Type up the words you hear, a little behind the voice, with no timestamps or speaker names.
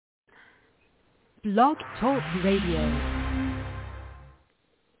Blog Talk Radio.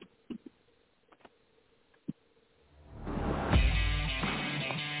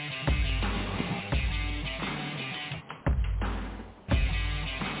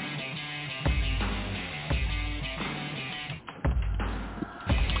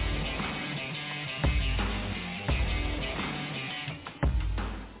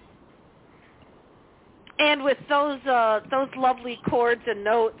 And with those lovely chords and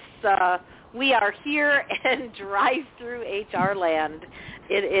notes, we are here in drive-through HR land.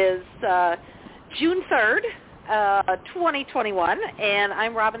 It is June 3rd, 2021, and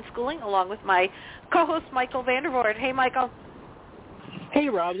I'm Robin Schooling along with my co-host Michael Vandervoort. Hey, Michael. Hey,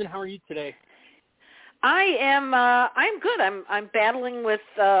 Robin. How are you today? I'm good. I'm battling with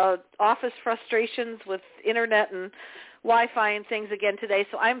office frustrations with internet and Wi-Fi and things again today,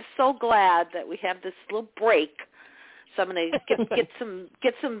 so I'm so glad that we have this little break. So I'm going to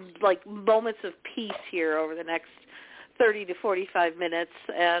get some like moments of peace here over the next 30 to 45 minutes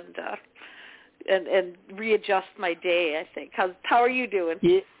and readjust my day, I think. How are you doing?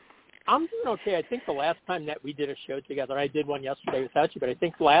 Yeah, I'm doing okay. I think the last time that we did a show together, I did one yesterday without you, but I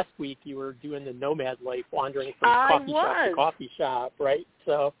think last week you were doing the nomad life, wandering from coffee shop to coffee shop, right?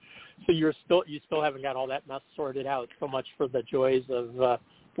 So you still haven't got all that mess sorted out. So much for the joys of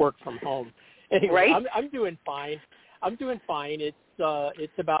work from home. Anyway, right? I'm doing fine.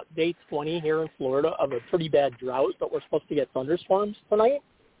 It's about day 20 here in Florida of a pretty bad drought, but we're supposed to get thunderstorms tonight.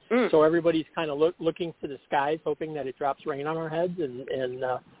 So everybody's kind of looking to the skies, hoping that it drops rain on our heads and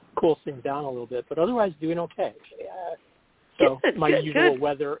cools things down a little bit. But otherwise, doing okay. So my usual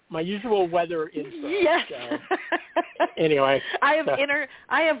weather intro. Yes. So, anyway, I have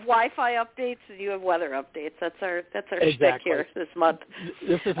Wi-Fi updates and you have weather updates. That's our exactly. shtick here this month.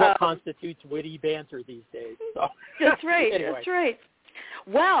 This is what constitutes witty banter these days. So. That's right. Anyway. That's right.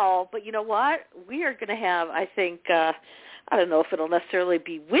 Well, but you know what? We are going to have, I think, I don't know if it'll necessarily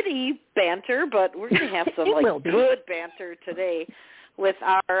be witty banter, but we're going to have some good banter today with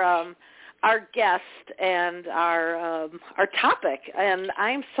our guest and our topic, and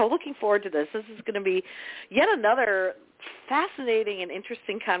I'm so looking forward to this. This is going to be yet another fascinating and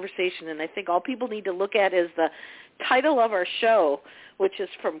interesting conversation, and I think all people need to look at is the title of our show, which is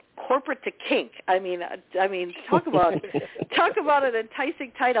From Corporate to Kink. I mean, talk about an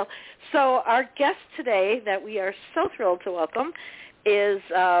enticing title. So our guest today that we are so thrilled to welcome is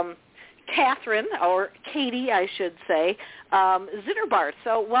Katherine, or Katie, I should say, Zitterbart.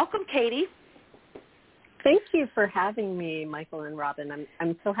 So welcome, Katie. Thank you for having me, Michael and Robin.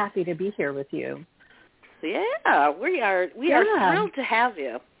 I'm so happy to be here with you. Yeah, we are thrilled to have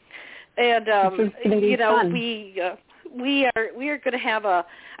you. And you know, fun. we are going to have I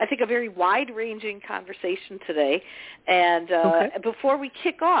think a very wide-ranging conversation today. And before we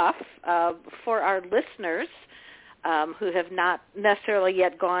kick off, for our listeners who have not necessarily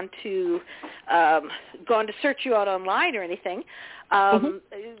yet gone to search you out online or anything,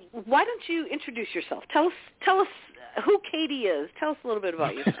 why don't you introduce yourself? Tell us who Katie is. Tell us a little bit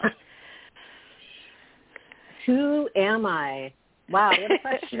about yourself. Who am I? Wow, what a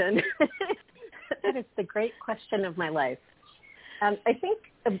question. That is the great question of my life. I think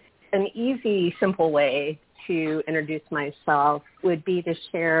an easy, simple way to introduce myself would be to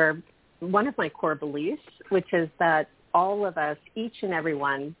share one of my core beliefs, which is that all of us, each and every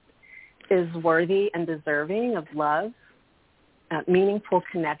one, is worthy and deserving of love, meaningful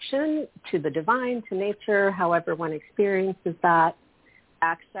connection to the divine, to nature, however one experiences that,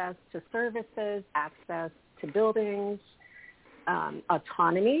 access to services, access to buildings,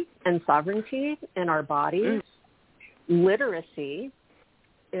 autonomy and sovereignty in our bodies, literacy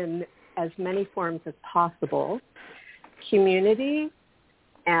in as many forms as possible, community,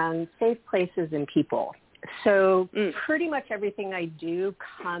 and safe places and people. So pretty much everything I do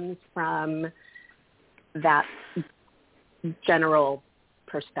comes from that general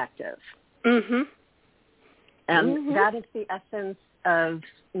perspective. And that is the essence of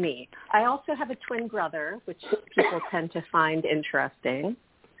me. I also have a twin brother, which people tend to find interesting.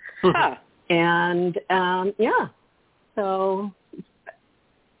 And so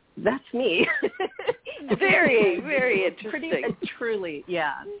that's me. Very, very interesting. Truly,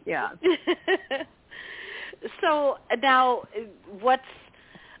 yeah. So now, what's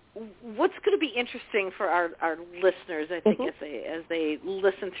going to be interesting for our listeners, I think, as they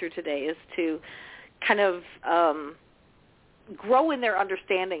listen through today, is to kind of grow in their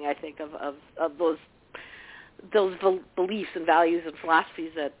understanding, I think, of those beliefs and values and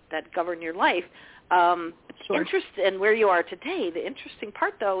philosophies that govern your life. Interest in where you are today. The interesting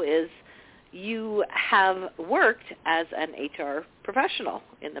part, though, is you have worked as an HR professional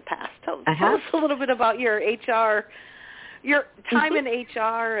in the past. Tell us a little bit about your time in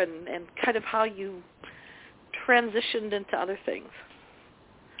HR and kind of how you transitioned into other things.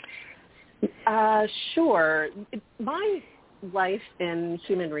 Sure. My life in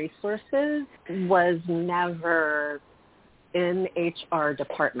human resources was never in HR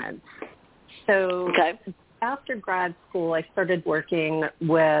departments. So after grad school, I started working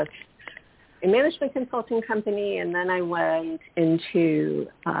with a management consulting company, and then I went into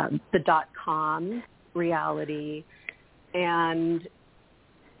the .com reality. And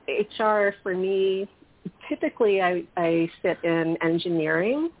HR for me, typically I sit in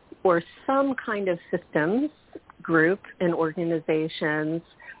engineering or some kind of systems group in organizations,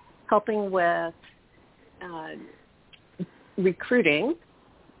 helping with recruiting,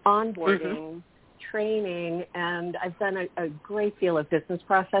 onboarding, training, and I've done a great deal of business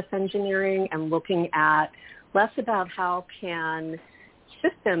process engineering and looking at less about how can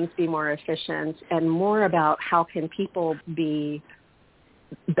systems be more efficient and more about how can people be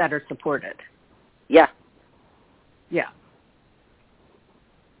better supported. Yeah.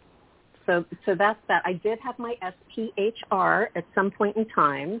 So that's that. I did have my SPHR at some point in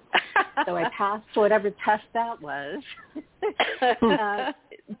time, so I passed whatever test that was.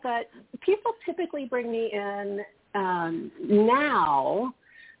 But people typically bring me in now,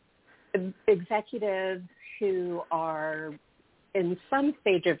 executives who are in some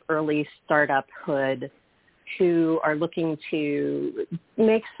stage of early startuphood, who are looking to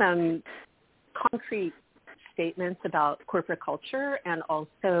make some concrete statements about corporate culture and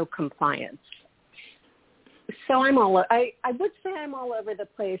also compliance. So I would say I'm all over the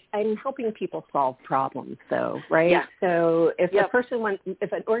place. I'm helping people solve problems, though, right? Yeah. So if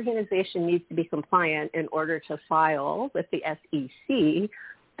if an organization needs to be compliant in order to file with the SEC,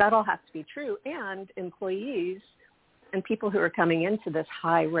 that all has to be true. And employees and people who are coming into this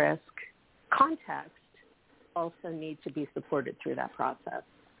high-risk context also need to be supported through that process.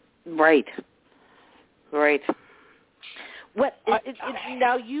 Right. Now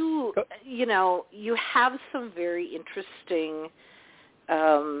you have some very interesting,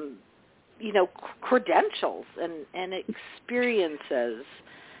 credentials and experiences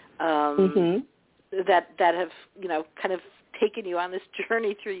that have kind of taken you on this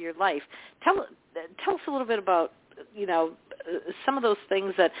journey through your life. Tell us a little bit about some of those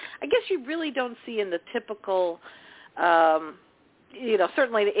things that I guess you really don't see in the typical.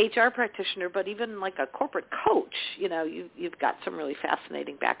 Certainly the HR practitioner, but even like a corporate coach, you've got some really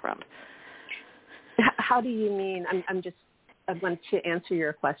fascinating background. How do you mean? I want to answer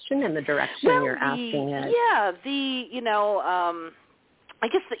your question in the direction you're asking it. Yeah, I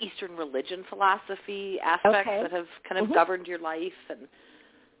guess the Eastern religion philosophy aspects that have kind of governed your life and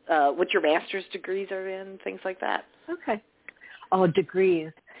what your master's degrees are in, things like that. Okay. Oh,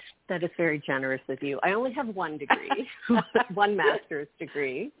 degrees. That is very generous of you. I only have one degree, one master's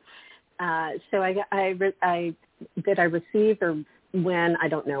degree. So I received, or when, I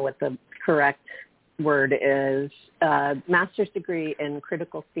don't know what the correct word is, master's degree in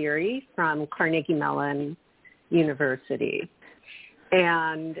critical theory from Carnegie Mellon University.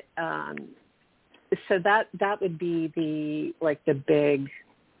 And so that would be the big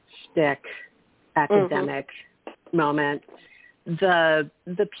stick academic moment. The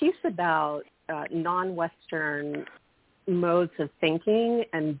piece about non-Western modes of thinking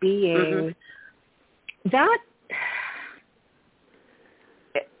and being, that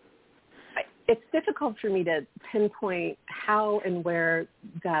it's difficult for me to pinpoint how and where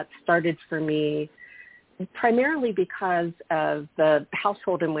that started for me, primarily because of the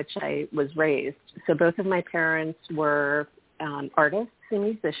household in which I was raised. So both of my parents were artists and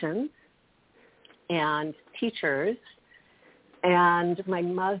musicians and teachers. And my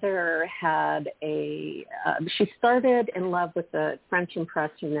mother had she started in love with the French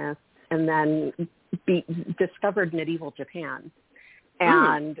Impressionists and then discovered medieval Japan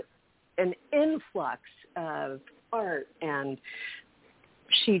and an influx of art. And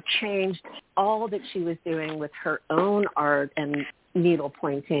she changed all that she was doing with her own art and needle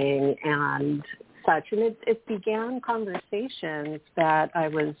pointing and such. And it began conversations that I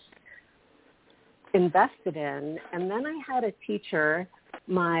was invested in. And then I had a teacher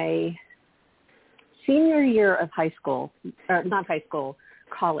my senior year of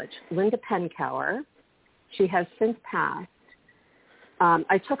college, Linda Penkower. She has since passed.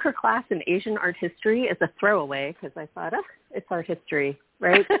 I took her class in Asian art history as a throwaway because I thought, it's art history,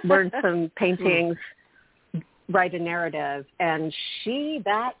 right? Learn some paintings, write a narrative. And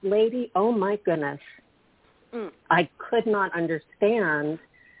that lady, oh my goodness, I could not understand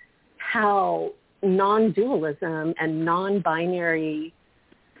how non-dualism and non-binary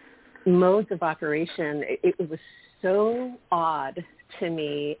modes of operation, it was so odd to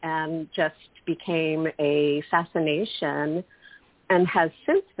me and just became a fascination and has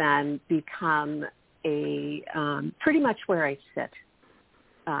since then become a pretty much where I sit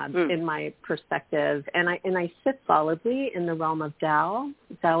in my perspective. And I sit solidly in the realm of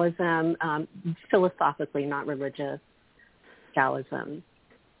Taoism, philosophically, not religious Taoism.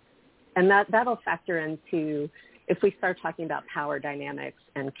 And that'll factor into, if we start talking about power dynamics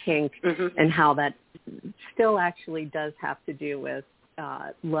and kink and how that still actually does have to do with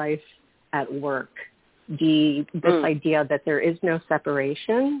life at work, this idea that there is no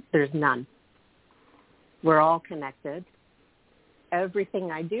separation, there's none. We're all connected.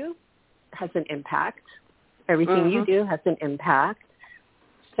 Everything I do has an impact. Everything you do has an impact.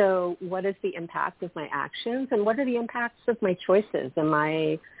 So what is the impact of my actions, and what are the impacts of my choices? Am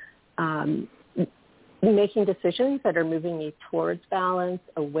I making decisions that are moving me towards balance,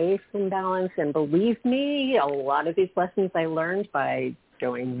 away from balance? And believe me, a lot of these lessons I learned by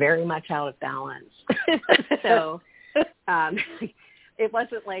going very much out of balance. So it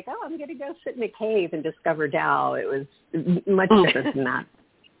wasn't like, oh, I'm going to go sit in a cave and discover Tao. It was much different than that.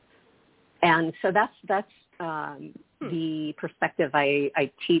 And so that's the perspective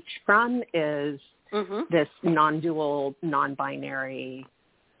I teach from, is this non-dual, non-binary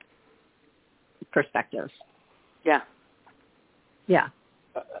perspective. Yeah. Yeah.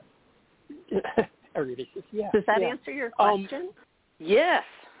 Yeah. Does that answer your question? Yes.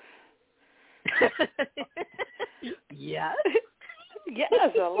 Yes. Yes,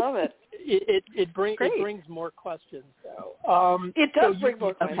 I love it. It brings more questions, though. It does bring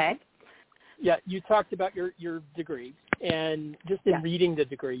more questions. Okay. Yeah, you talked about your degree, and just in reading the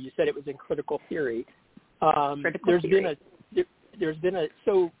degree, you said it was in critical theory. There's been a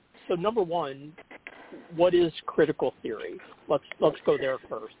so number one, what is critical theory? Let's go there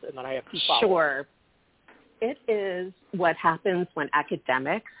first, and then I have two follow-ups. Sure. It is what happens when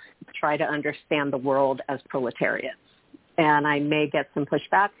academics try to understand the world as proletariats. And I may get some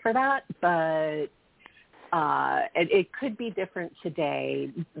pushback for that, but it could be different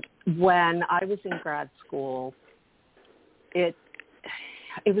today. When I was in grad school, it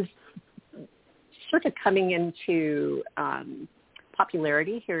was sort of coming into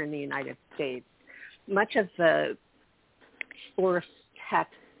popularity here in the United States. Much of the source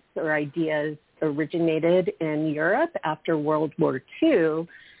texts or ideas originated in Europe after World War II,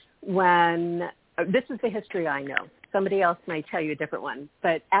 when this is the history I know. Somebody else might tell you a different one,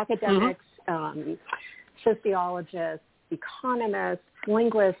 but academics, sociologists, economists,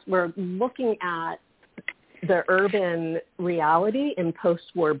 linguists were looking at the urban reality in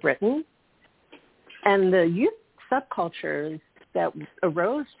post-war Britain and the youth subcultures that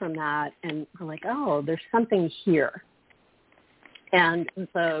arose from that, and were like, oh, there's something here. And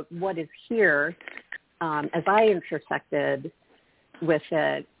what is here, as I intersected with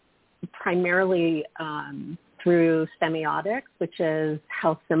it, primarily through semiotics, which is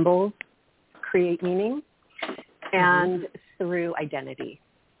how symbols create meaning, and through identity.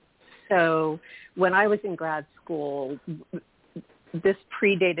 So when I was in grad school, this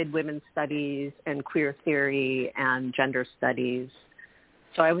predated women's studies and queer theory and gender studies.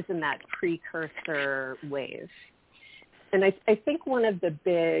 So I was in that precursor wave. And I think one of the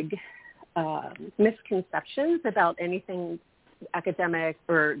big misconceptions about anything academic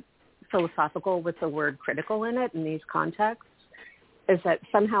or philosophical with the word critical in it in these contexts is that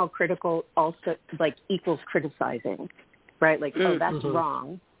somehow critical also equals criticizing, right? Like, oh, that's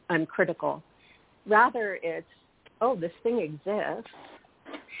wrong. I'm critical. Rather, it's, oh, this thing exists.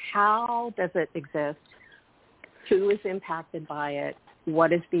 How does it exist? Who is impacted by it?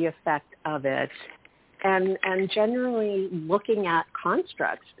 What is the effect of it? And generally looking at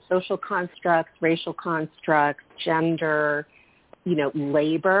constructs, social constructs, racial constructs, gender,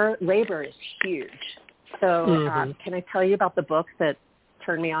 labor. Labor is huge. So can I tell you about the book that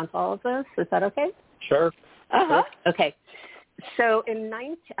turned me on to all of this? Is that okay? Sure. Okay. So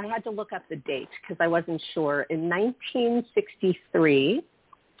I had to look up the date because I wasn't sure. In 1963,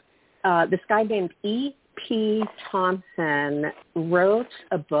 this guy named E.P. Thompson wrote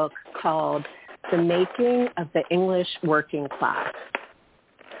a book called The Making of the English Working Class.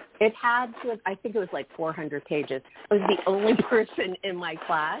 It had, I think it was like 400 pages. I was the only person in my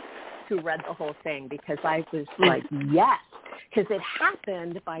class who read the whole thing because I was like, yes, because it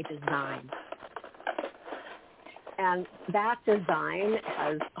happened by design. And that design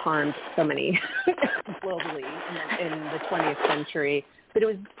has harmed so many globally in the 20th century. But it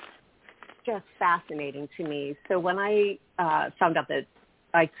was just fascinating to me. So when I found out that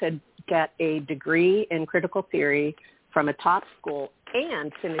I could get a degree in critical theory from a top school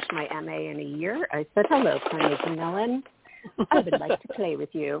and finish my MA in a year, I said, hello, Carnegie Mellon. I would like to play with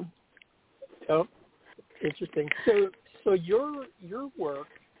you. Oh, interesting. So your work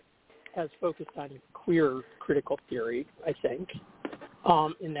has focused on queer critical theory, I think,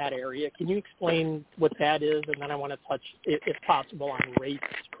 in that area. Can you explain what that is? And then I want to touch, if possible, on race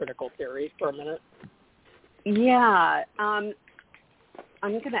critical theory for a minute. Yeah.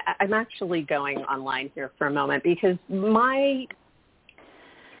 I'm actually going online here for a moment because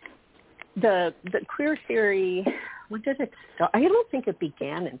the queer theory, when did it start? I don't think it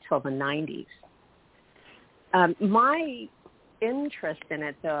began until the 90s. My interest in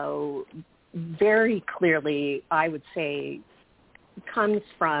it, though, very clearly, I would say, comes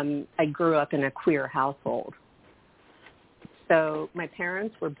from I grew up in a queer household. So my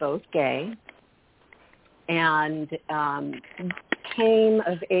parents were both gay and came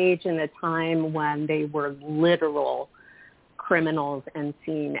of age in a time when they were literal criminals and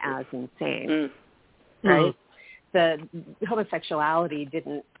seen as insane, right? The homosexuality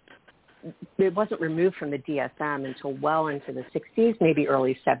it wasn't removed from the DSM until well into the 60s, maybe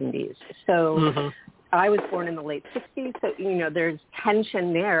early 70s. So I was born in the late 60s, so, there's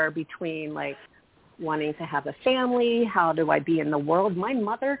tension there between, like, wanting to have a family, how do I be in the world? My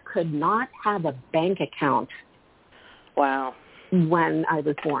mother could not have a bank account. Wow. When I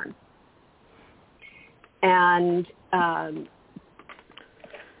was born. And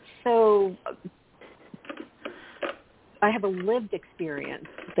so I have a lived experience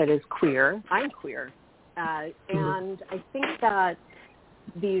that is queer. I'm queer. And I think that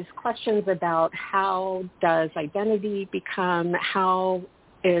these questions about how does identity become, how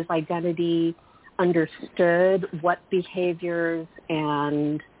is identity understood, what behaviors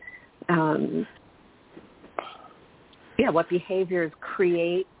and what behaviors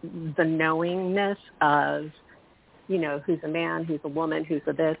create the knowingness of, who's a man, who's a woman, who's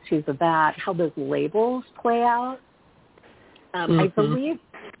a this, who's a that, how those labels play out. I believe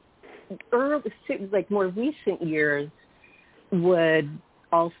more recent years would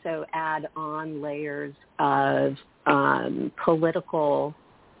also add on layers of political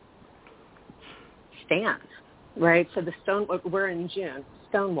stance, right? So we're in June,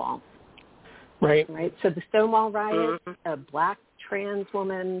 Stonewall. Right. So the Stonewall riot, a black trans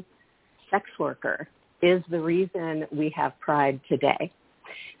woman sex worker is the reason we have Pride today.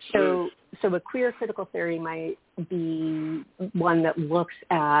 So a queer critical theory might be one that looks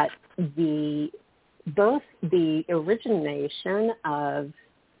at both the origination of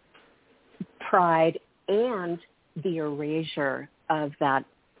Pride and the erasure of that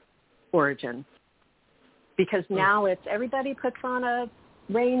origin. Because now it's everybody puts on a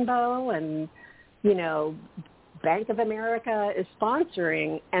rainbow and, Bank of America is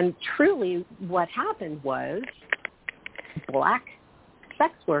sponsoring. And truly what happened was black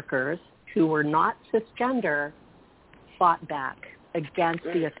sex workers who were not cisgender fought back against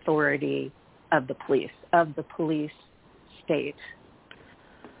the authority of the police state.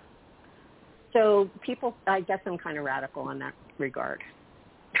 So I guess I'm kind of radical in that regard.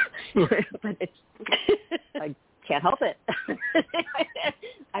 But I can't help it.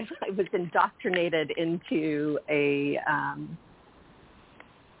 I was indoctrinated into a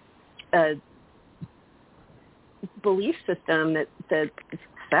belief system that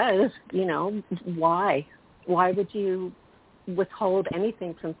says, why would you withhold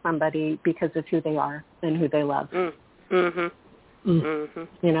anything from somebody because of who they are and who they love?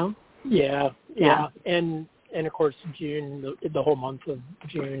 Yeah. And of course, June, the whole month of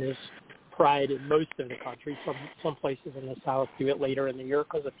June is Pride in most of the country. Some places in the South do it later in the year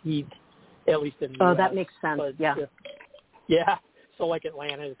because of heat, at least in the US. That makes sense. But, yeah. So like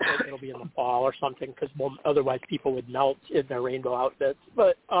Atlanta, it'll be in the fall or something because otherwise people would melt in their rainbow outfits.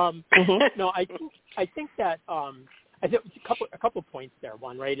 But no, I think that I think a couple points there.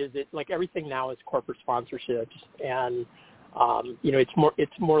 One, right, is it like everything now is corporate sponsorships, and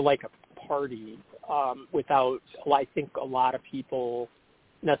it's more like a party without, I think, a lot of people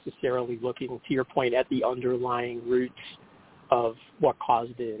necessarily looking, to your point, at the underlying roots of what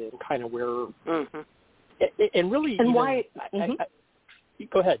caused it and kind of where and really and why.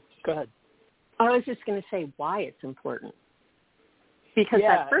 Go ahead. I was just going to say why it's important. Because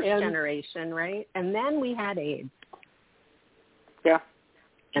that first generation, right? And then we had AIDS. Yeah.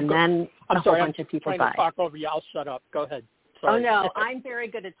 And then a whole bunch of people died. died. To talk over you. I'll shut up. Go ahead. Sorry. Oh, no. I'm very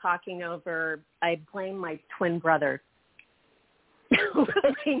good at talking over. I blame my twin brother.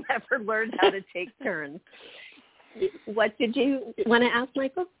 He never learned how to take turns. What did you want to ask,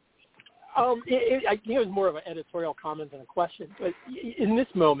 Michael? I think it was more of an editorial comment than a question. But in this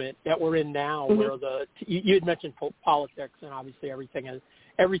moment that we're in now, where you had mentioned politics, and obviously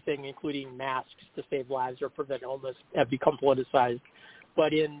everything, including masks to save lives or prevent illness, have become politicized.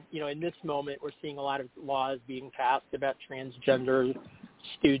 But in this moment, we're seeing a lot of laws being passed about transgender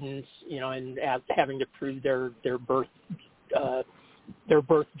students, and having to prove their birth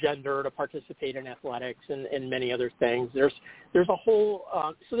gender to participate in athletics and many other things. There's a whole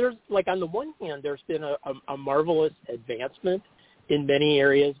so there's, like, on the one hand, there's been a marvelous advancement in many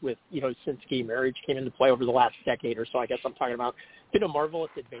areas with, since gay marriage came into play over the last decade or so. I guess I'm talking about been a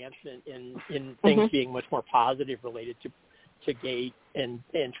marvelous advancement in things being much more positive related to gay and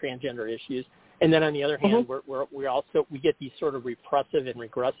transgender issues. And then on the other hand, we get these sort of repressive and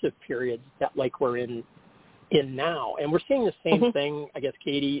regressive periods that, like, we're in now. And we're seeing the same thing, I guess,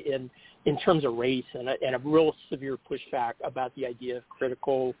 Katie, in terms of race and a real severe pushback about the idea of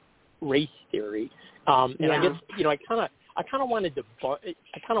critical race theory. I guess, I kind of wanted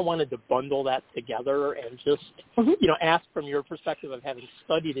to bundle that together and just, ask from your perspective of having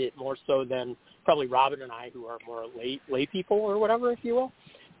studied it more so than probably Robin and I, who are more lay people or whatever, if you will.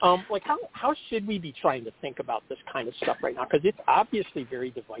 How should we be trying to think about this kind of stuff right now? Because it's obviously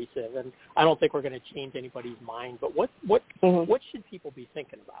very divisive, and I don't think we're going to change anybody's mind. But what should people be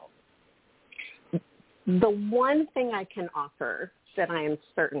thinking about? The one thing I can offer that I am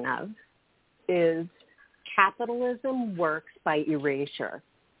certain of is capitalism works by erasure.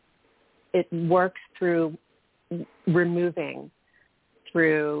 It works through removing,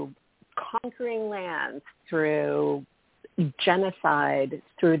 through conquering lands, through genocide,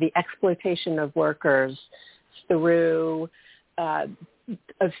 through the exploitation of workers, through a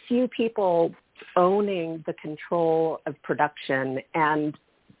few people owning the control of production. And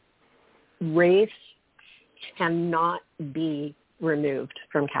race cannot be removed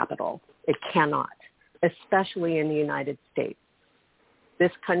from capital. It cannot, especially in the United States.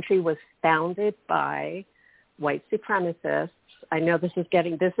 This country was founded by white supremacists. I know this is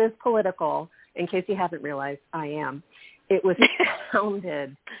political. In case you haven't realized, I am. It was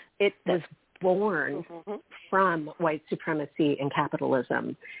founded, it was born from white supremacy and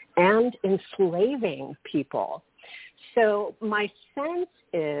capitalism and enslaving people. So my sense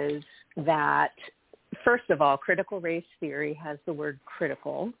is that, first of all, critical race theory has the word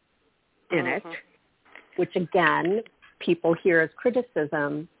critical in it, which, again, people hear as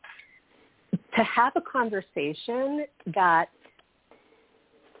criticism. To have a conversation that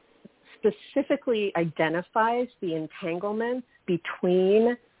specifically identifies the entanglements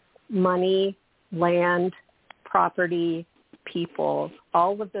between money, land, property, people,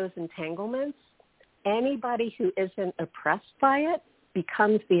 all of those entanglements, anybody who isn't oppressed by it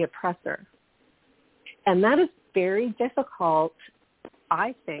becomes the oppressor. And that is very difficult,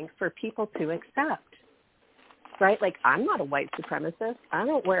 I think, for people to accept, right? Like, I'm not a white supremacist. I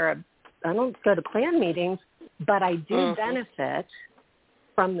don't go to Klan meetings, but I do benefit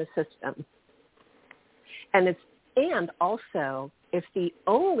from the system. And also, if the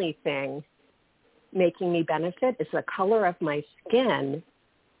only thing making me benefit is the color of my skin,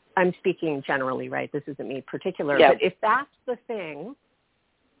 I'm speaking generally, right? This isn't me particular, but if that's the thing,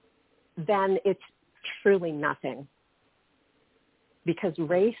 then it's truly nothing. Because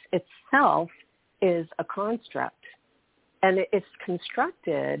race itself is a construct, and it's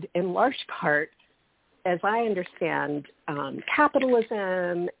constructed in large part, as I understand,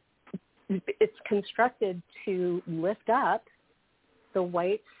 capitalism. It's constructed to lift up the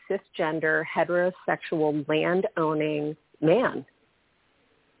white, cisgender, heterosexual, land-owning man.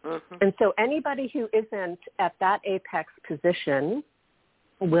 And so anybody who isn't at that apex position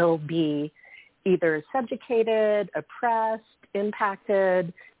will be either subjugated, oppressed,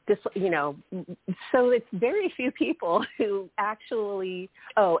 impacted, so it's very few people who actually,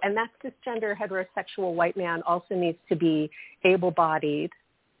 and that cisgender heterosexual white man also needs to be able-bodied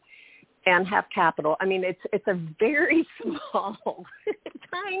and have capital. I mean, it's a very small,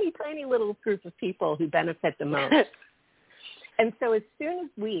 tiny little group of people who benefit the most. And so as soon as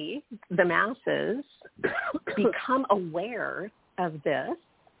we, the masses, become aware of this,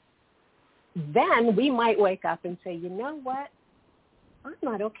 then we might wake up and say, you know what? I'm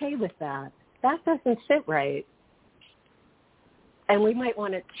not okay with that. That doesn't sit right. And we might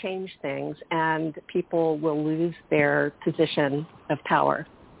want to change things, and people will lose their position of power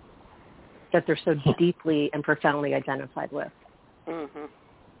that they're so deeply and profoundly identified with.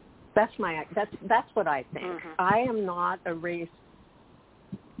 That's what I think. I am not a race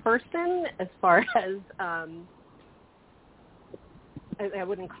person as far as I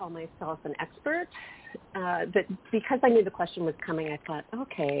wouldn't call myself an expert, but because I knew the question was coming, I thought,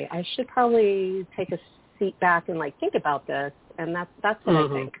 okay, I should probably take a seat back and think about this, and that's what I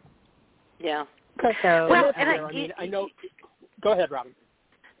think. Yeah. So, well, I know. Go ahead, Robin.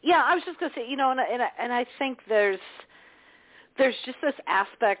 Yeah, I was just going to say, and I think there's just this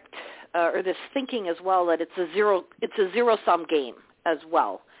aspect or this thinking as well that it's a zero-sum game as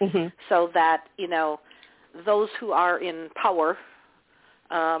well. Mm-hmm. So that those who are in power,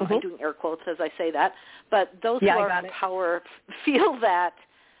 I'm doing air quotes as I say that, but those who are in power feel that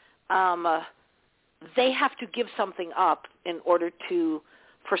they have to give something up in order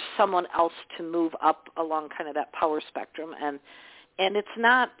for someone else to move up along kind of that power spectrum, and it's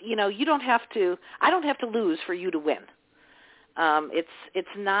not, you don't have to. I don't have to lose for you to win.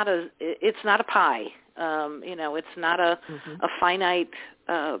 It's not a pie. It's not a finite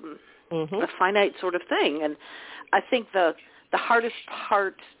a finite sort of thing. And I think the hardest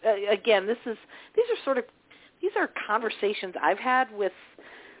part, again, these are conversations I've had with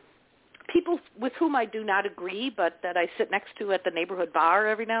people with whom I do not agree, but that I sit next to at the neighborhood bar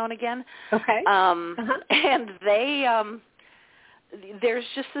every now and again. Okay. And they, there's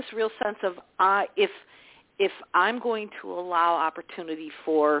just this real sense of if I'm going to allow opportunity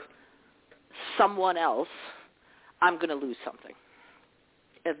for someone else, I'm going to lose something.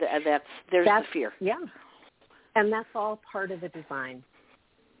 There's the fear. Yeah. And that's all part of the design.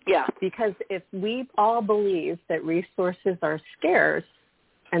 Yeah. Because if we all believe that resources are scarce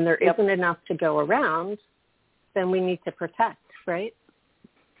and there isn't enough to go around, then we need to protect, right?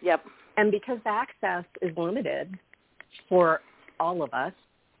 Yep. And because access is limited for all of us,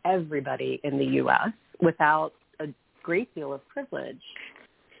 everybody in the U.S., without a great deal of privilege,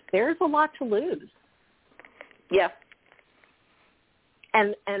 there's a lot to lose. Yeah.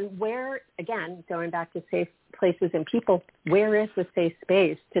 And where, again, going back to safe places and people, where is the safe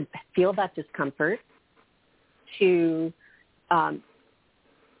space to feel that discomfort? Is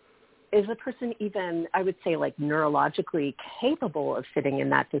a person even, I would say, neurologically capable of sitting in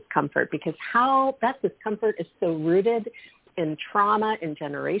that discomfort? Because how that discomfort is so rooted in trauma, in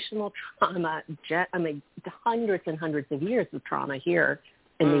generational trauma, hundreds and hundreds of years of trauma here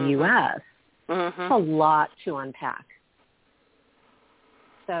in the U.S. It's a lot to unpack.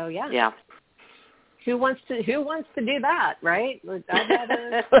 So yeah. Who wants to do that, right? I'd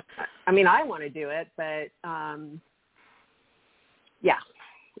rather. I want to do it, but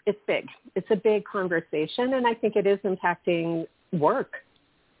it's big. It's a big conversation, and I think it is impacting work,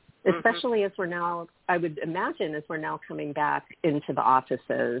 especially as we're now. I would imagine as we're now coming back into the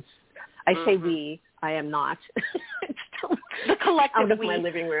offices. I say we. I am not. The collective out of we. My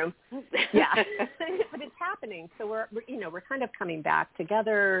living room. Yeah, but it's happening. So we're kind of coming back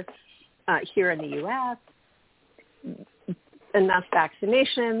together here in the U.S. Enough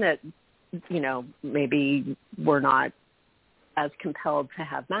vaccination that maybe we're not as compelled to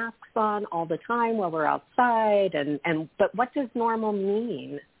have masks on all the time while we're outside. But what does normal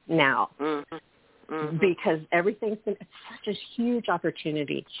mean now? Because everything's been such a huge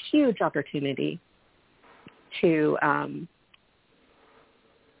opportunity to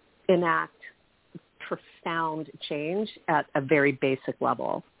enact profound change at a very basic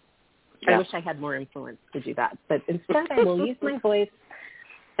level. I wish I had more influence to do that, but instead I will use my voice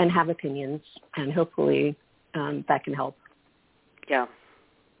and have opinions, and hopefully that can help. Yeah.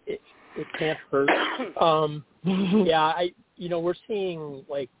 It can't hurt. We're seeing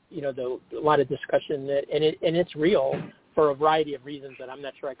a lot of discussion that, and it's real for a variety of reasons that I'm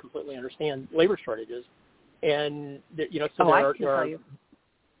not sure I completely understand. Labor shortages, and I can tell you.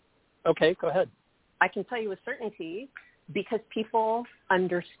 Okay, go ahead. I can tell you with certainty because people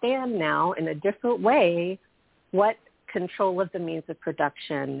understand now in a different way what control of the means of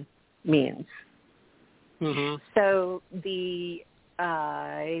production means. So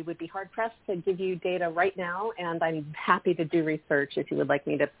I would be hard-pressed to give you data right now, and I'm happy to do research if you would like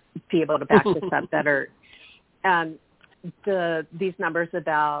me to be able to back this up better. These numbers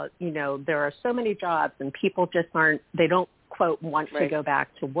about, there are so many jobs and people just they don't, quote, want to go back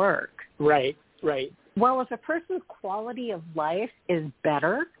to work. Right. Well, if a person's quality of life is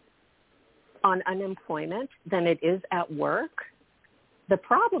better on unemployment than it is at work, the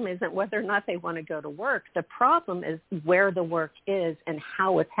problem isn't whether or not they want to go to work. The problem is where the work is and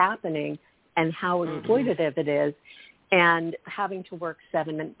how it's happening and how exploitative it is, and having to work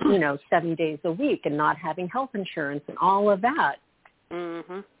 7 days a week and not having health insurance and all of that.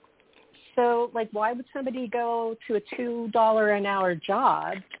 So, why would somebody go to a $2 an hour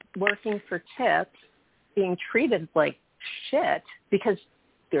job working for tips, being treated like shit because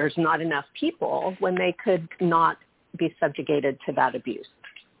there's not enough people when they could not be subjugated to that abuse.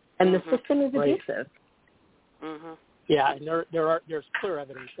 And the system is abusive. Mm-hmm. Yeah, and there's clear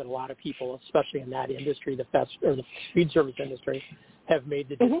evidence that a lot of people, especially in that industry, the food service industry, have made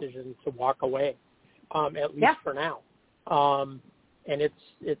the decision to walk away, at least for now. And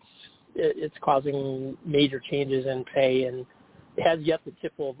it's causing major changes in pay, and it has yet to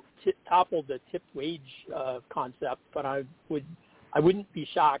topple the tipped wage concept. But I wouldn't be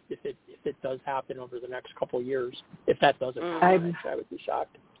shocked if it does happen over the next couple of years. If that doesn't happen, I would be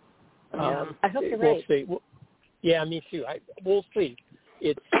shocked. I hope you're we'll right. See. Yeah, me too. We'll see.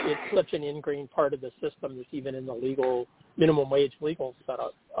 It's such an ingrained part of the system that's even in the legal minimum wage legal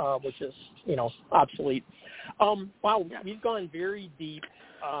setup, which is obsolete. Wow, we've gone very deep.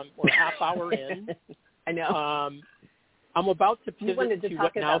 We're a half hour in. I know. I'm about to pivot you wanted to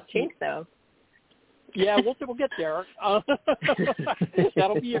talk about Kink, though. Yeah, we'll get there.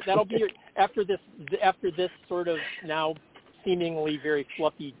 That'll be after this sort of now seemingly very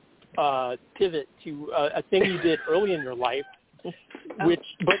fluffy pivot to a thing you did early in your life,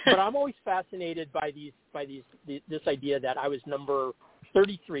 but I'm always fascinated by this idea that I was number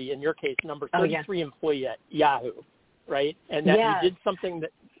 33, in your case, number 33 employee at Yahoo, right? And that you did something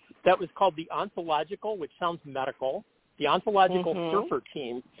that was called the ontological, which sounds medical, the ontological surfer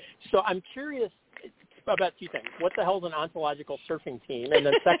team. So I'm curious about two things. What the hell is an ontological surfing team? And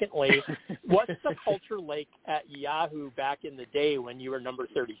then secondly, what's the culture like at Yahoo back in the day when you were number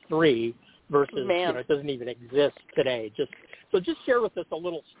 33 versus, it doesn't even exist today? Just share with us a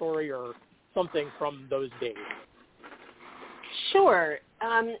little story or something from those days. Sure.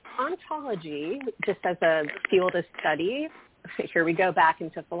 Ontology, just as a field of study, here we go back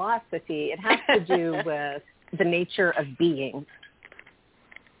into philosophy, it has to do with the nature of being,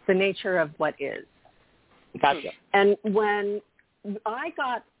 the nature of what is. Gotcha. And when I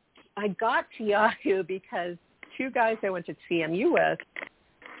got to Yahoo because two guys I went to CMU with,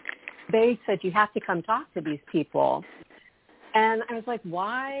 they said, you have to come talk to these people. And I was like,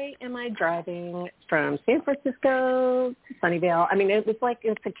 why am I driving from San Francisco to Sunnyvale? I mean, it was like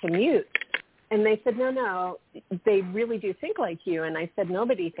it's a commute. And they said, no, they really do think like you. And I said,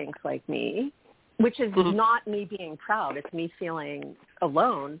 nobody thinks like me, which is not me being proud. It's me feeling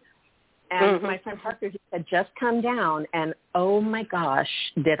alone. And my friend Parker, he said, just come down. And, oh, my gosh,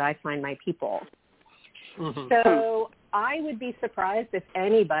 did I find my people. So I would be surprised if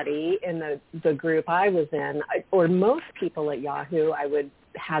anybody in the group I was in, or most people at Yahoo, I would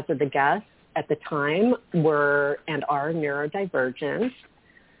hazard the guess at the time, were and are neurodivergent.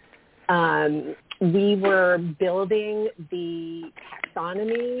 We were building the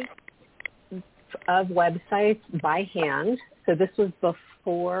taxonomy of websites by hand. So this was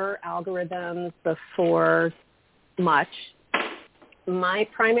before algorithms, before much. My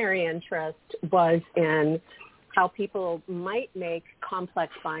primary interest was in how people might make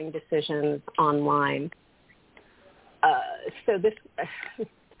complex buying decisions online.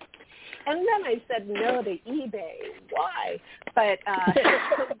 And then I said no to eBay. Why? But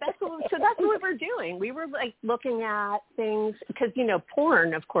so that's what we're doing. We were like looking at things because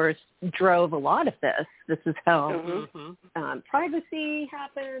porn, of course, drove a lot of this. This is how privacy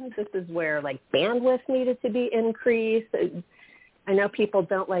happened. This is where like bandwidth needed to be increased. I know people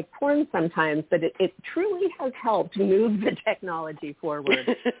don't like porn sometimes, but it truly has helped move the technology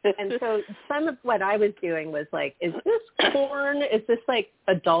forward. And so some of what I was doing was like, is this porn? Is this like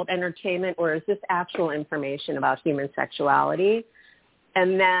adult entertainment, or is this actual information about human sexuality?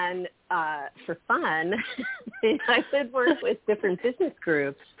 And then for fun, I would work with different business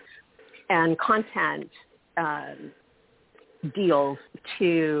groups and content deals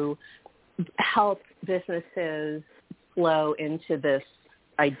to help businesses flow into this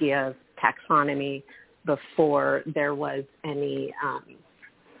idea of taxonomy before there was any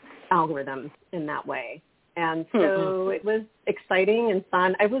algorithm in that way. And so it was exciting and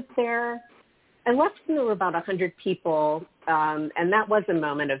fun. I was there. I left when there were about 100 people, and that was a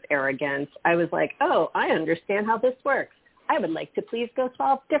moment of arrogance. I was like, oh, I understand how this works. I would like to please go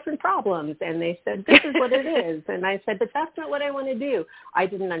solve different problems. And they said, this is what it is. And I said, but that's not what I want to do. I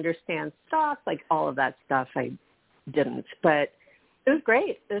didn't understand stocks, like all of that stuff. I didn't, but it was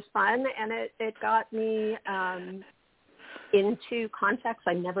great. It was fun, and it got me into contexts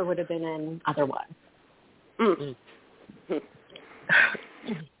I never would have been in otherwise.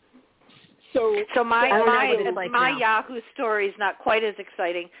 So my Yahoo story is not quite as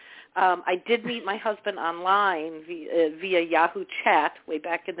exciting. I did meet my husband online via Yahoo chat way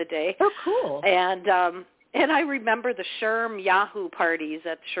back in the day. Oh, cool. And I remember the SHRM Yahoo parties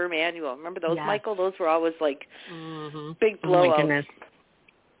at SHRM Annual. Remember those, Michael? Those were always like big blow-ups. Oh, my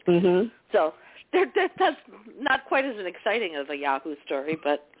goodness. So That's not quite as exciting as a Yahoo story,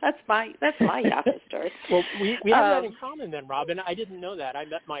 but that's my Yahoo story. Well, we have that in common then, Robin. I didn't know that. I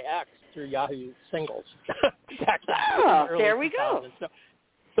met my ex through Yahoo Singles back in the early there we 2000s. go.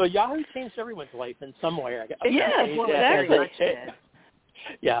 So Yahoo changed everyone's life in some way, I guess. Yeah, exactly.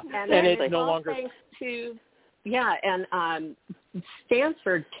 Yeah, and it's no longer. Thanks to, and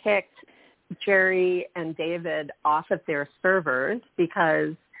Stanford kicked Jerry and David off of their servers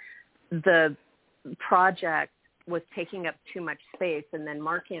because the project was taking up too much space. And then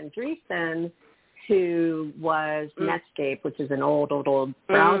Mark Andreessen, who was Netscape, which is an old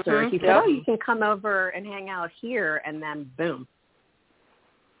browser, he said, you can come over and hang out here. And then, boom,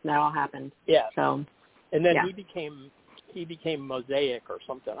 that all happened. Yeah. So, and then he became Mosaic or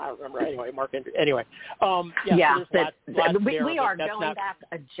something. I don't remember. Anyway, Mark. Anyway, we are going back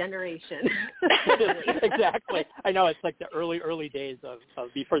a generation. Exactly. I know it's like the early days of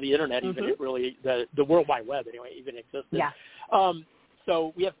before the internet even it really the World Wide Web anyway even existed. Yeah.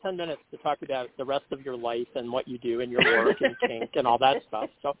 So we have 10 minutes to talk about the rest of your life and what you do in your work and kink and all that stuff.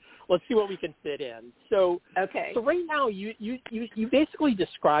 So let's see what we can fit in. So So right now you basically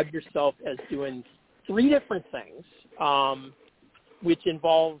describe yourself as doing 3 different things, which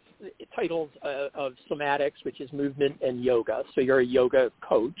involve titles of somatics, which is movement, and yoga. So you're a yoga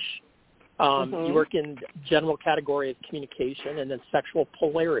coach. You work in general category of communication and then sexual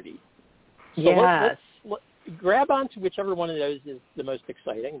polarity. So let's grab onto whichever one of those is the most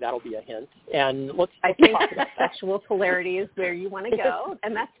exciting. That'll be a hint. And let's I think talk about that. Sexual polarity is where you want to go,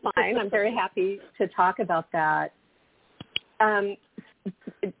 and that's fine. I'm very happy to talk about that.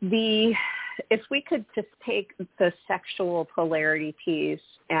 If we could just take the sexual polarity piece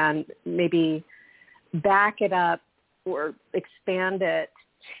and maybe back it up or expand it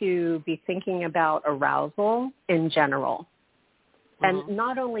to be thinking about arousal in general. And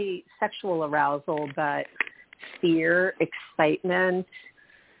not only sexual arousal, but fear, excitement,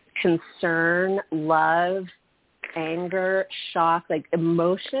 concern, love, anger, shock, like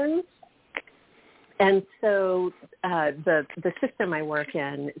emotions. And so the system I work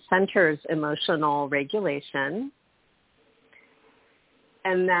in centers emotional regulation.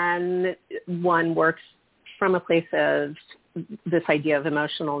 And then one works from a place of this idea of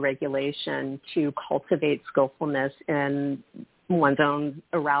emotional regulation to cultivate skillfulness in one's own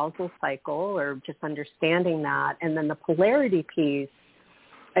arousal cycle or just understanding that. And then the polarity piece,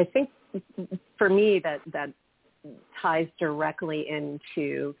 I think for me that ties directly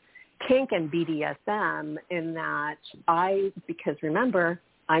into kink and BDSM in that because remember,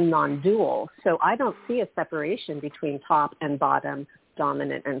 I'm non-dual, so I don't see a separation between top and bottom,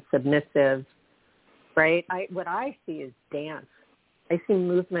 dominant and submissive, right? What I see is dance. I see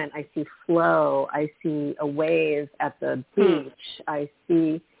movement. I see flow. I see a wave at the beach. I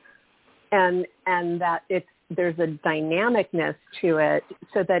see, and that there's a dynamicness to it,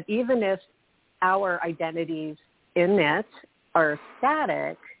 so that even if our identities in it are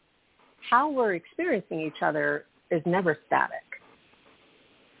static, how we're experiencing each other is never static.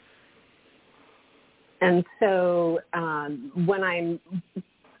 And so when I'm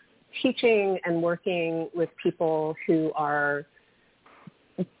teaching and working with people who are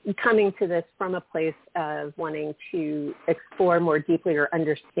coming to this from a place of wanting to explore more deeply or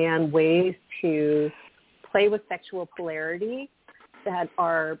understand ways to play with sexual polarity that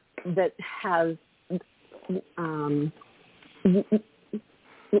have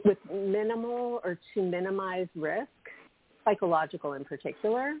with minimal or to minimize risk, psychological in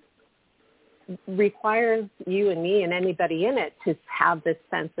particular, requires you and me and anybody in it to have this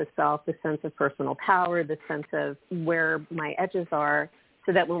sense of self, this sense of personal power, this sense of where my edges are,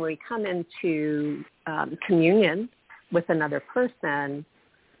 so that when we come into communion with another person,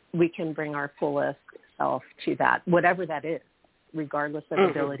 we can bring our fullest self to that, whatever that is, regardless of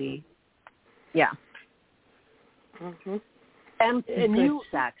ability. Yeah. And good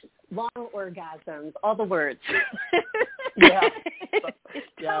sex, long orgasms, all the words. It's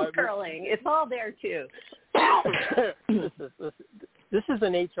toe curling. It's all there too. This is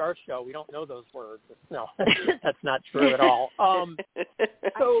an HR show. We don't know those words. No, that's not true at all. So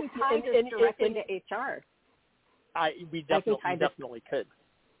I can tie this directly to HR. We definitely could.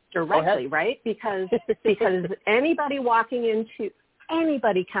 Directly, right? Because anybody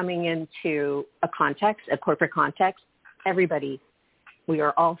coming into a context, a corporate context, everybody, we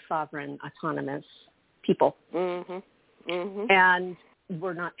are all sovereign, autonomous people. And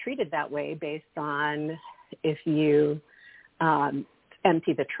we're not treated that way based on if you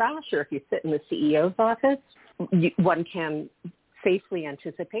empty the trash or if you sit in the CEO's office. One can safely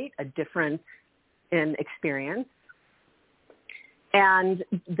anticipate a difference in experience. And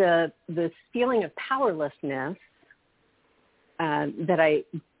the feeling of powerlessness that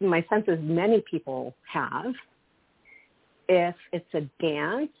my sense is many people have, if it's a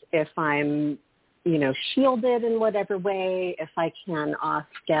dance, if I'm, shielded in whatever way, if I can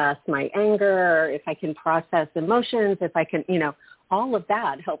off-gas my anger, if I can process emotions, if I can, all of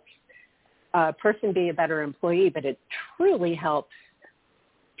that helps a person be a better employee, but it truly helps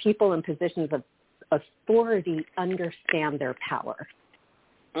people in positions of authority understand their power.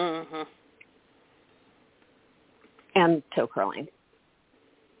 Mm-hmm. And toe curling.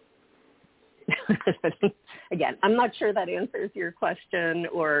 Again, I'm not sure that answers your question.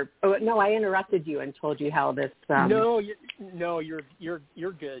 No, I interrupted you and told you how this. No, you're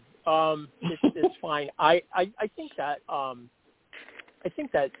good. It's fine. I think that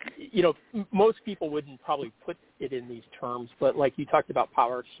most people wouldn't probably put it in these terms, but like you talked about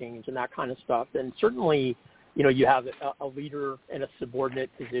power exchange and that kind of stuff, and certainly you have a leader in a subordinate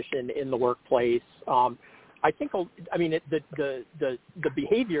position in the workplace. I think, the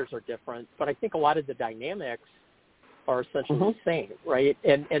behaviors are different, but I think a lot of the dynamics are essentially the same, right?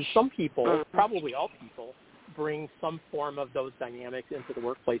 And some people, probably all people, bring some form of those dynamics into the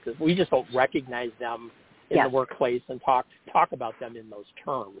workplaces. We just don't recognize them in the workplace and talk about them in those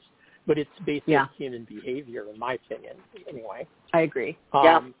terms. But it's basic human behavior, in my opinion, anyway. I agree.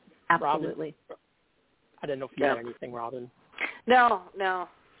 Absolutely. Robin, I don't know if you had anything, Robin. No,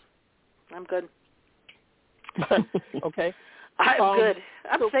 I'm good. Okay. I'm good.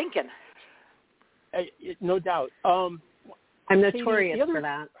 I'm thinking. No doubt. I'm notorious for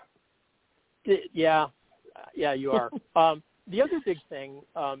that. Yeah, you are. The other big thing,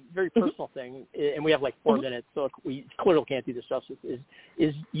 very personal thing, and we have like 4 minutes, so we clearly can't do this justice.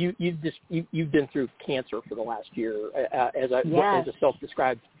 Is you've been through cancer for the last year as a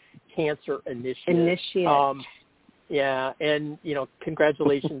self-described cancer initiate. Yeah, and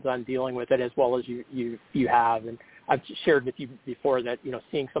congratulations on dealing with it as well as you have. And I've shared with you before that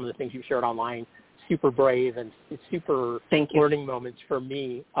seeing some of the things you've shared online, super brave and super learning moments for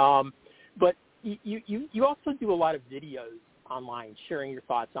me. But you also do a lot of videos online, sharing your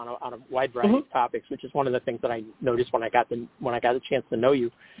thoughts on a wide variety of topics, which is one of the things that I noticed when I got a chance to know you.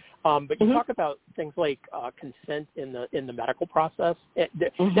 But you talk about things like consent in the medical process.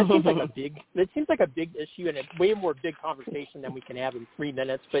 That seems like a big issue and a way more big conversation than we can have in 3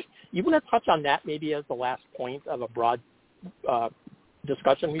 minutes. But you want to touch on that maybe as the last point of a broad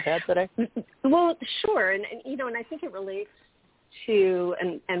discussion we've had today? Well, sure, and I think it relates to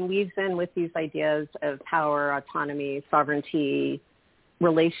and weaves in with these ideas of power, autonomy, sovereignty,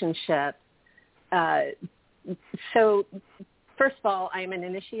 relationship. So. First of all, I'm an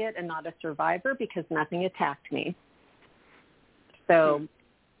initiate and not a survivor because nothing attacked me. So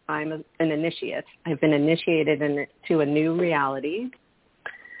I'm an initiate. I've been initiated into a new reality.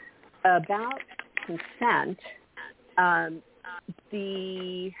 About consent, my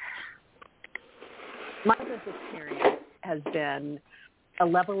lived experience has been a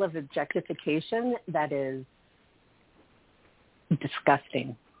level of objectification that is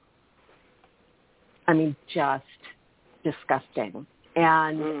disgusting. I mean, just disgusting.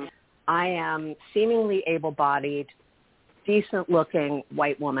 And I am seemingly able-bodied, decent-looking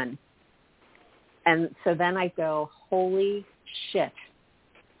white woman. And so then I go, holy shit,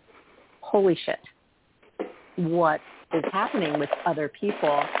 what is happening with other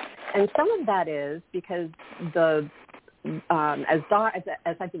people? And some of that is because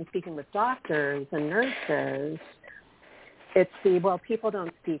as I've been speaking with doctors and nurses, it's people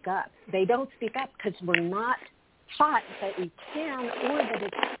don't speak up. They don't speak up because we're not taught that we can or that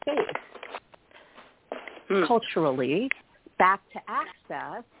it's safe. Culturally, back to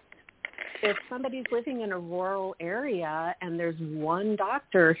access, if somebody's living in a rural area and there's one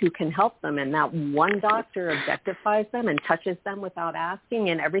doctor who can help them and that one doctor objectifies them and touches them without asking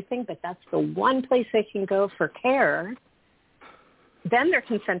and everything, but that's the one place they can go for care, then they're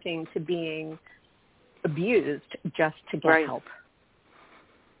consenting to being abused just to get help.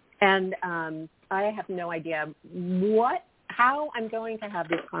 And I have no idea how I'm going to have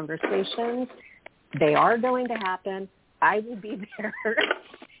these conversations. They are going to happen. I will be there,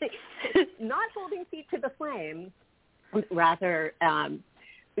 not holding feet to the flame, rather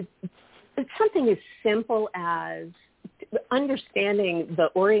it's something as simple as understanding the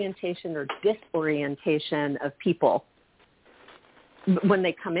orientation or disorientation of people when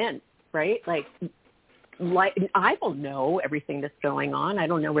they come in, right? Like I don't know everything that's going on. I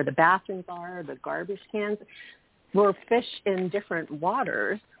don't know where the bathrooms are, the garbage cans. We're fish in different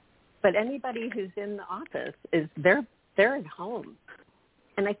waters, but anybody who's in the office they're at home.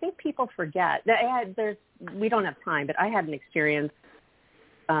 and I think people forget that we don't have time, but I had an experience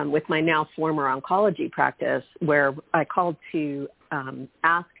with my now former oncology practice where I called to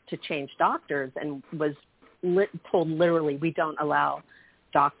ask to change doctors and was told literally, we don't allow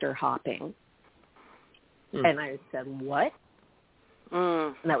doctor hopping. And I said, what?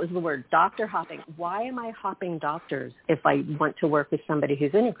 And that was the word, doctor hopping. Why am I hopping doctors if I want to work with somebody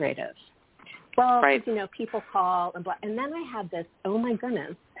who's integrative? Well, right. You know, people call and blah. And then I had this, oh my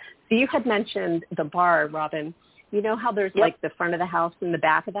goodness. So you had mentioned the bar, Robin. You know how there's like the front of the house and the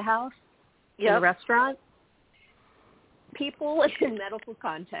back of the house in the restaurant? People in medical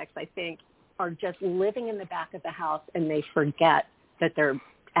context, I think, are just living in the back of the house and they forget that they're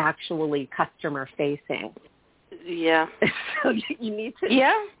actually customer facing. Yeah. So you need to.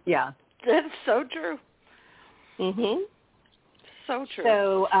 Yeah. That's so true. Mhm. So true.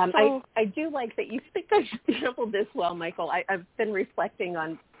 So I do like that you think I've handled this well, Michael. I've been reflecting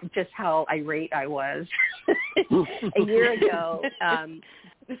on just how irate I was a year ago.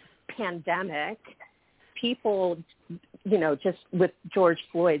 This pandemic, people, you know, just with George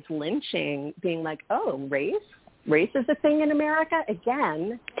Floyd's lynching, being like, oh, race is a thing in America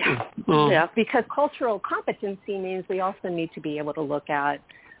again. Yeah. Because cultural competency means we also need to be able to look at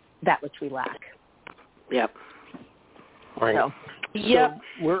that which we lack. Yep. Right. So, so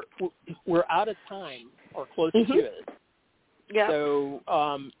we're out of time, or close to it. Yeah. So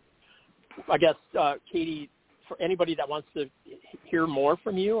I guess Katie, for anybody that wants to hear more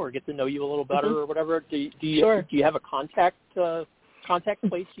from you or get to know you a little better or whatever, do you have a contact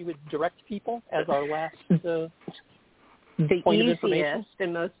place you would direct people as our last the point of easiest information?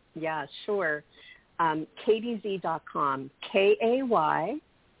 and most KathieZ.com,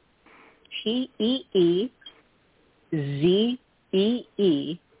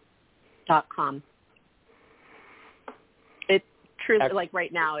 KayeeZee.com. It truly, like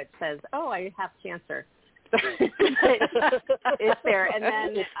right now, it says, "Oh, I have cancer." It's there, and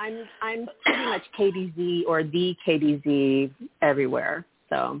then I'm pretty much KDZ or the KDZ everywhere.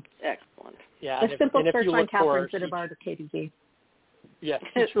 So excellent. Yeah, a simple search on Katherine Zitterbart or KDZ. Yeah,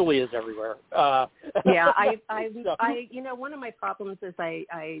 she truly is everywhere. Yeah, I you know, one of my problems is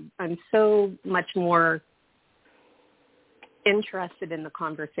I'm so much more interested in the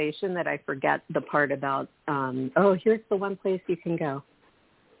conversation that I forget the part about here's the one place you can go.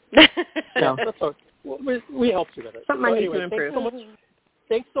 So that's okay. We helped you with it. Something I need to improve.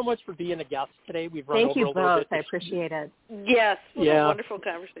 Thanks so much for being a guest today. We've run over a little bit. Thank you both. I appreciate it. Yes. What a wonderful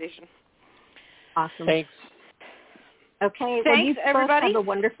conversation. Awesome. Thanks. Okay. Thanks, everybody. Have a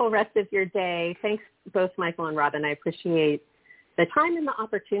wonderful rest of your day. Thanks, both Michael and Robin. I appreciate the time and the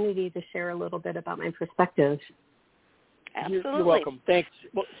opportunity to share a little bit about my perspective. Absolutely. You're welcome. Thanks.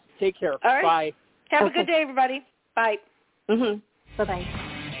 Well, take care. All right. Bye. Have a good day, everybody. Bye. Bye-bye.